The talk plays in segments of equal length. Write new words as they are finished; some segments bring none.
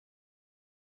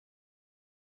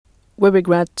We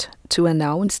regret to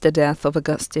announce the death of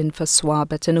Augustin Francois,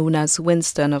 better known as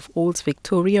Winston of Old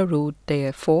Victoria Road,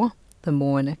 therefore, the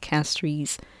Mourne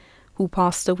Castries, who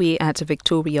passed away at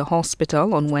Victoria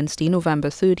Hospital on Wednesday, November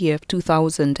 30th,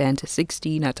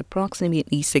 2016 at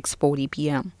approximately 6:40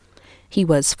 p.m. He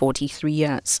was 43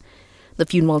 years. The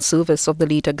funeral service of the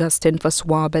late Augustin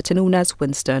Francois, better known as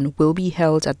Winston, will be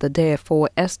held at the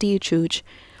therefore SDA Church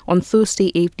on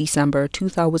Thursday, 8th December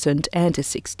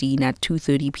 2016 at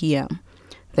 2:30 p.m.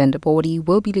 Then the body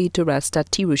will be laid to rest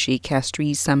at Tiroche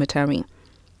Castries Cemetery.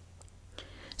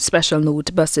 Special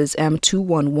note: buses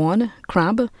M211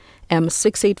 Crab,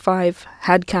 M685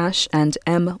 Hadcash and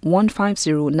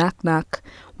M150 Naknak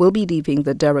will be leaving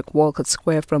the Derek Walcott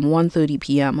Square from 1:30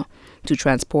 p.m. to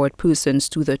transport persons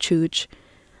to the church.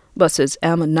 Buses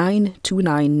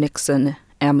M929 Nixon,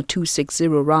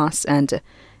 M260 Ross and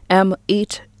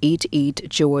M888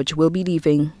 George will be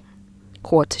leaving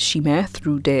Court Chimay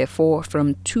through therefore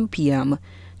from 2 p.m.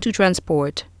 to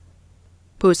transport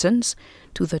persons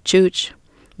to the church.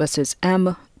 Buses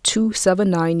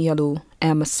M279 Yellow,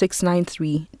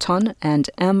 M693 Ton and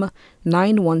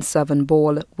M917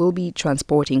 Ball will be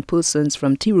transporting persons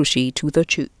from Tiroche to the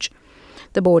church.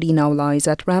 The body now lies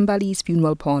at Rambally's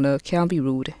Funeral Parlour, Calvi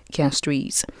Road,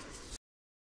 Castries.